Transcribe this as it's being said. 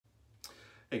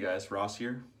Hey guys, Ross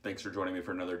here. Thanks for joining me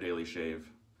for another daily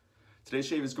shave. Today's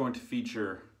shave is going to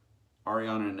feature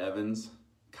Ariana Evans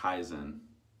Kaizen.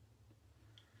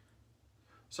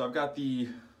 So I've got the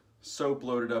soap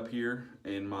loaded up here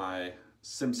in my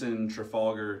Simpson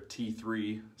Trafalgar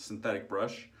T3 synthetic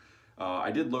brush. I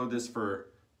did load this for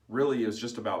really, it was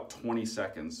just about 20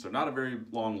 seconds, so not a very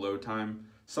long load time.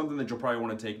 Something that you'll probably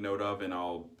want to take note of, and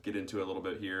I'll get into it a little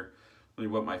bit here. Let me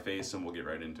wet my face and we'll get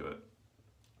right into it.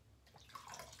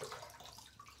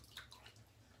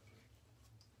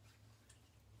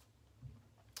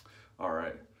 All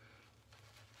right,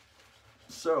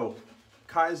 so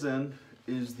Kaizen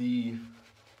is the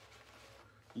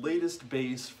latest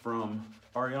base from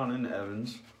Ariana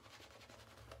Evans.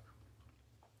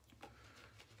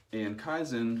 And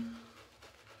Kaizen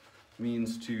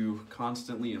means to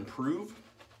constantly improve.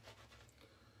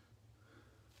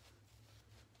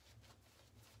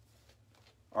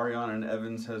 Ariana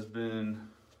Evans has been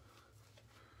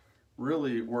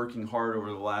really working hard over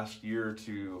the last year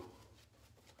to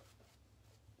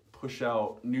push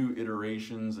out new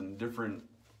iterations and different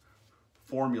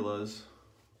formulas.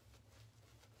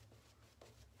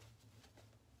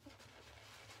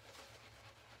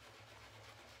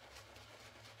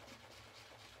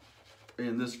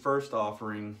 And this first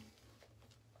offering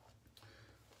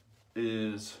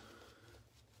is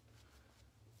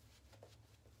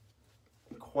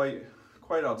quite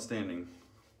outstanding.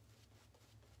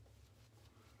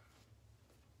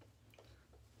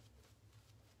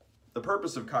 The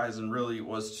purpose of Kaizen really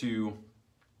was to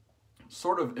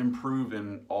sort of improve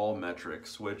in all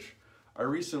metrics, which I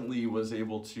recently was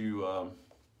able to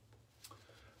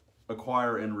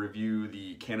acquire and review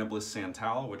the Cannabis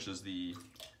Santal, which is the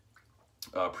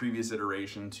previous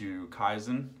iteration to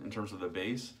Kaizen in terms of the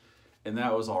base, and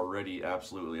that was already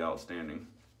absolutely outstanding.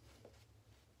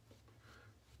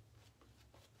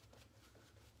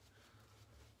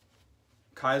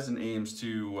 Kaizen aims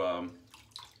to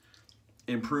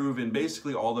improve in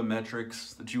basically all the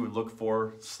metrics that you would look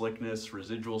for: slickness,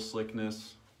 residual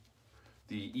slickness,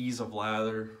 the ease of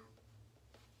lather,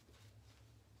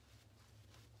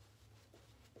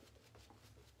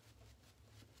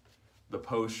 the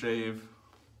post shave,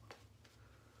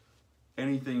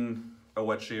 anything a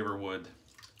wet shaver would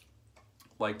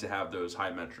like to have those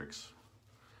high metrics.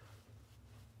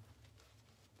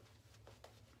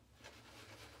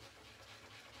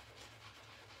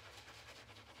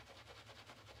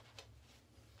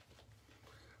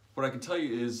 What I can tell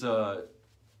you is,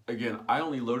 again, I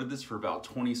only loaded this for about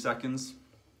 20 seconds.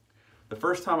 The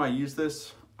first time I used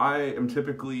this, I am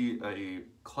typically a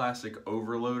classic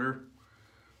overloader.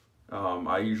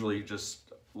 I usually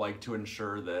just like to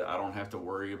ensure that I don't have to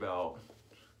worry about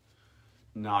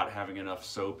not having enough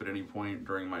soap at any point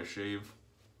during my shave.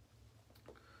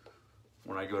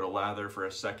 When I go to lather for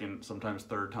a second, sometimes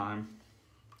third time.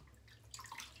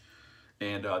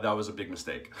 And that was a big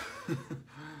mistake.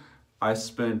 I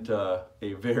spent a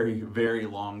very, very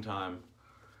long time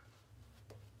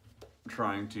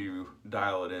trying to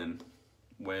dial it in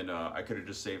when I could have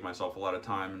just saved myself a lot of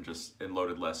time and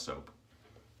loaded less soap.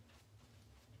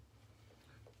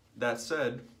 That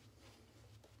said,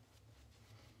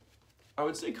 I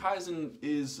would say Kaizen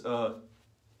is,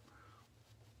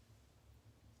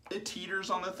 it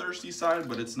teeters on the thirsty side,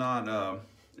 but it's not,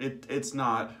 it's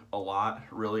not a lot,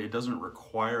 really. It doesn't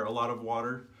require a lot of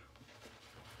water,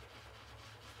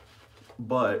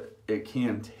 but it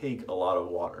can take a lot of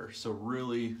water. So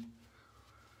really,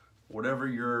 whatever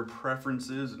your preference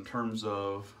is in terms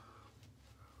of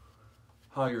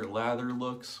how your lather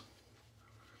looks,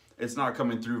 it's not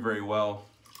coming through very well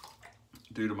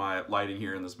due to my lighting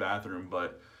here in this bathroom,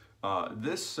 but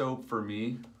this soap for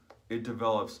me, it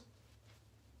develops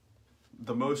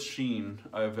the most sheen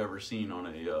I've ever seen on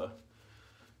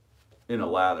in a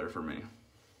lather for me.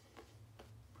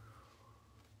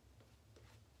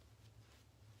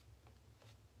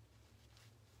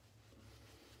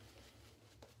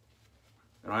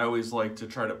 And I always like to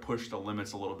try to push the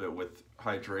limits a little bit with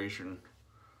hydration.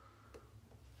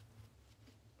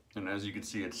 And as you can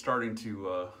see, it's starting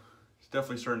to, it's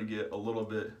definitely starting to get a little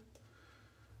bit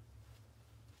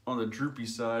on the droopy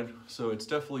side. So it's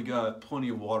definitely got plenty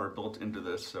of water built into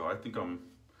this. So I think I'm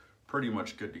pretty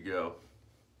much good to go.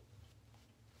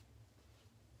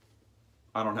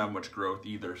 I don't have much growth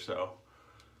either, so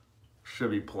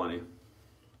should be plenty.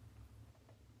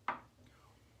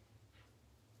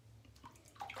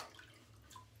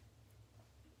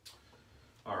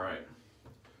 All right,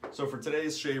 so for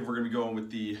today's shave, we're gonna be going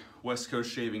with the West Coast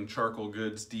Shaving Charcoal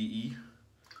Goods DE.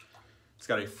 It's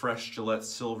got a fresh Gillette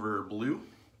silver blue,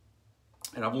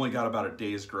 and I've only got about a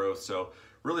day's growth, so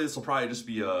really this will probably just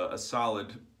be a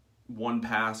solid one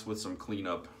pass with some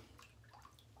cleanup.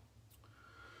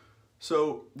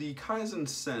 So the Kaizen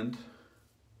scent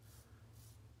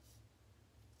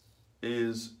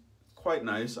is quite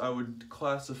nice. I would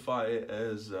classify it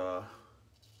as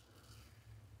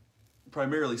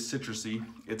primarily citrusy.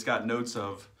 It's got notes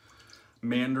of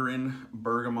mandarin,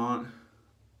 bergamot,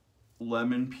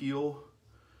 lemon peel,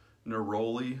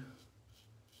 neroli,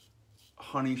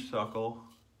 honeysuckle,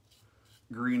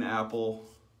 green apple,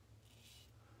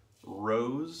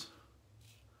 rose,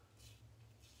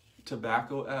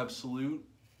 tobacco absolute,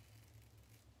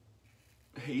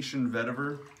 Haitian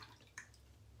vetiver,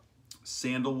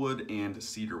 sandalwood, and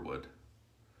cedarwood.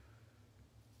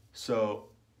 So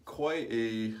quite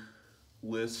a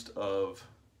list of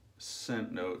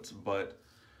scent notes, but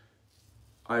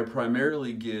I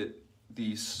primarily get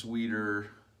the sweeter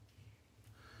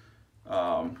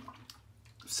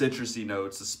citrusy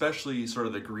notes, especially sort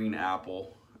of the green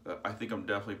apple. I think I'm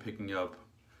definitely picking up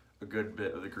a good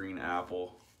bit of the green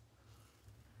apple,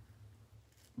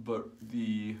 but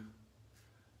the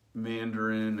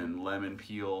mandarin and lemon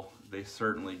peel, they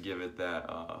certainly give it that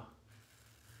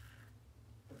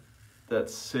that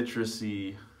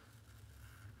citrusy,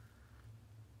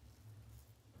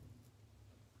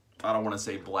 I don't want to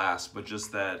say blast, but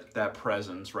just that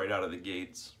presence right out of the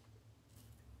gates.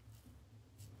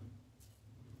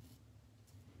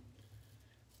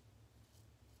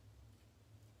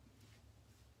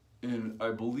 And I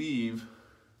believe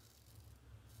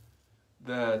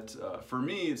that for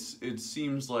me, it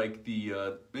seems like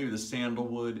the maybe the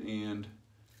sandalwood and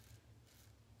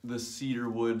the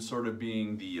cedarwood sort of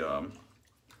being the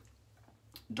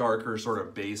darker sort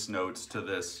of base notes to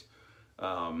this.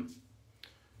 I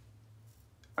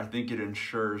think it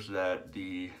ensures that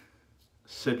the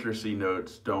citrusy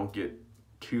notes don't get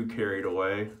too carried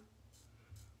away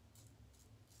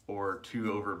or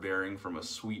too overbearing from a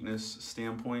sweetness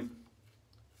standpoint.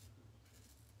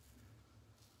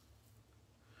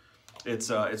 It's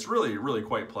really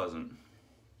quite pleasant.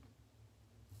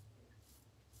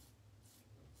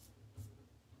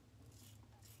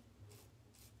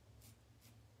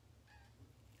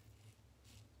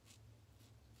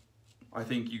 I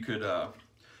think you could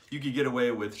get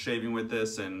away with shaving with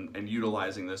this and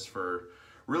utilizing this for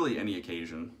really any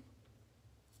occasion.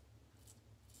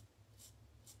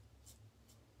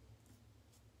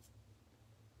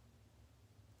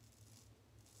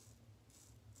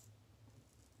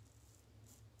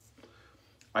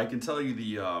 I can tell you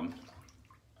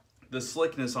the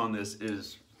slickness on this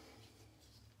is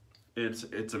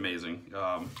it's amazing.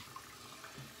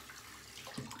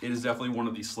 It is definitely one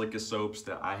of the slickest soaps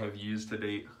that I have used to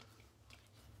date.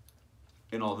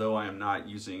 And although I am not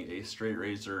using a straight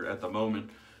razor at the moment,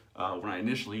 when I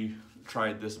initially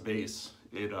tried this base,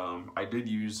 I did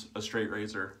use a straight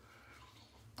razor,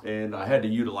 and I had to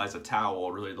utilize a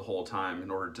towel really the whole time in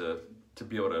order to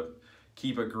be able to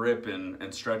keep a grip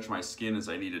and stretch my skin as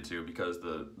I needed to, because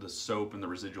the soap and the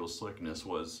residual slickness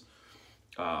was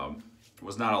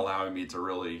not allowing me to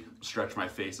really stretch my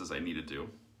face as I needed to.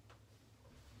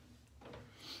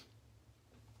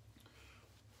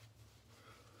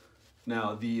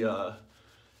 Now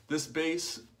this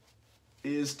base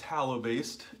is tallow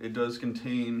based. It does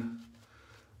contain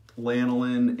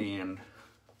lanolin and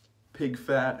pig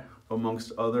fat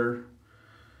amongst other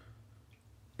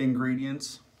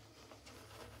ingredients.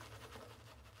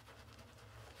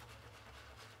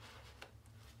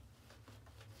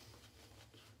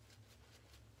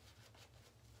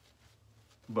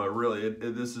 But really,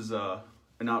 this is an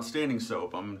outstanding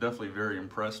soap. I'm definitely very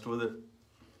impressed with it.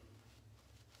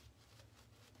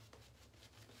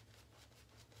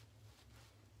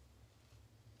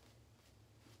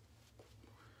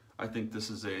 I think this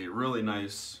is a really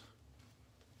nice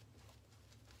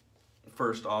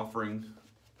first offering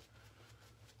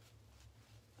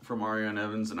from Ariana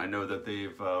Evans, and I know that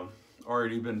they've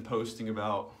already been posting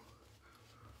about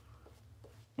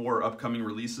more upcoming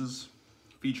releases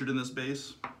featured in this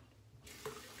base.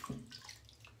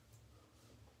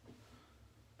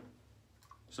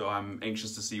 So I'm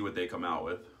anxious to see what they come out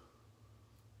with.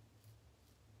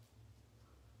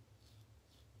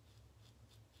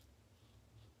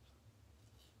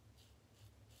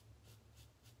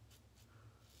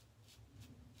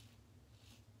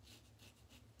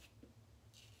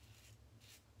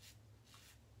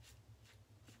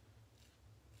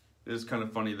 It is kind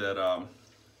of funny that,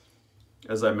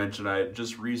 as I mentioned, I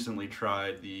just recently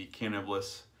tried the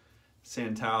Cannabis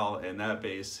Santal, and that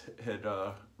base had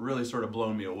really sort of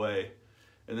blown me away.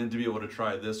 And then to be able to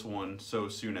try this one so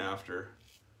soon after,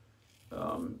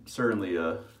 certainly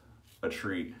a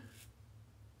treat.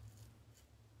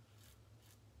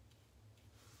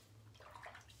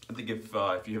 I think if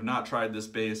you have not tried this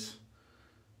base,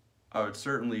 I would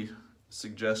certainly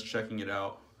suggest checking it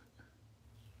out.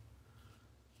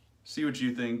 See what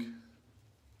you think.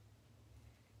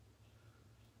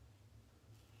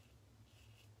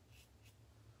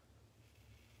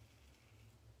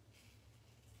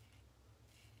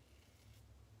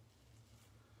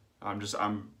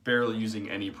 I'm barely using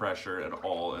any pressure at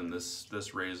all, and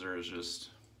this razor is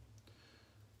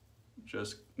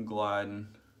just gliding.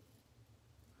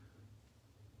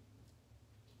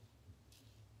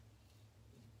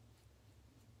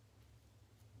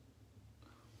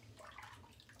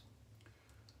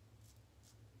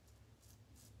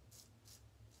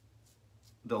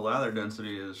 The lather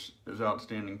density is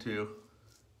outstanding too.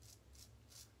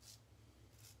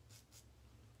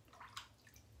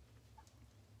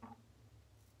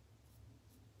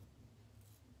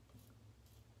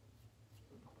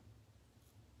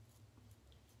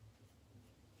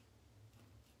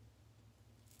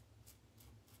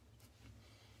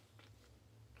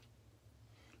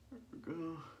 There we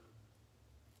go.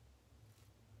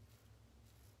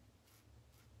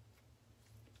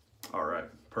 All right,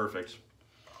 perfect.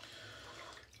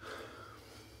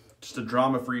 Just a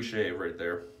drama-free shave right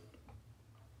there.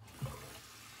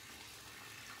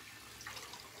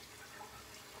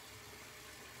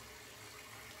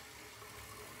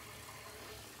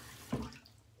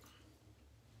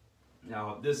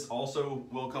 Now, this also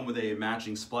will come with a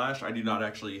matching splash. I do not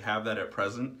actually have that at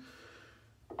present,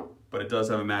 but it does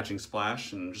have a matching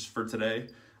splash. And just for today,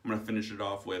 I'm gonna finish it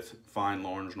off with fine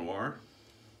l'orange noir.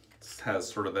 It has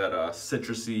sort of that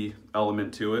citrusy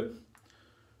element to it.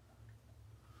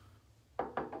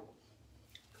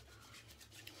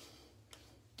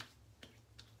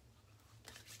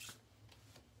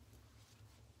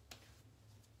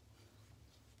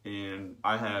 And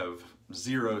I have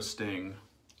zero sting,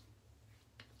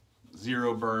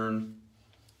 zero burn,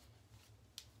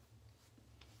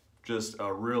 just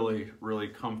a really, really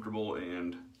comfortable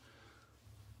and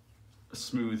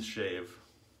smooth shave.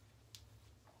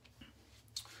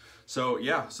 So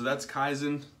yeah, so that's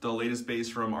Kaizen, the latest base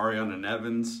from Ariana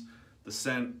Evans. The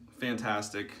scent,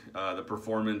 fantastic. The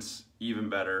performance, even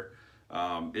better.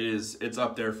 It's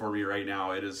up there for me right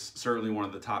now. It is certainly one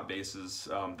of the top bases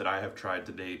that I have tried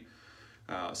to date.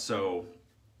 So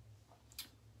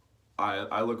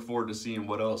I look forward to seeing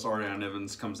what else Ariana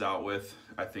Evans comes out with.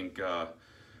 I think they're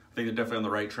definitely on the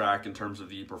right track in terms of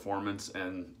the performance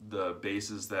and the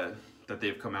bases that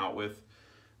they've come out with.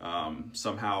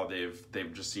 Somehow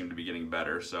they've just seemed to be getting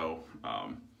better. So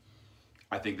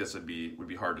I think this would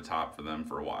be hard to top for them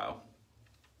for a while.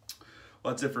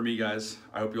 Well, that's it for me, guys.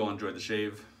 I hope you all enjoyed the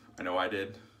shave. I know I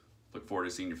did. Look forward to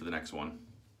seeing you for the next one.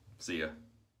 See ya.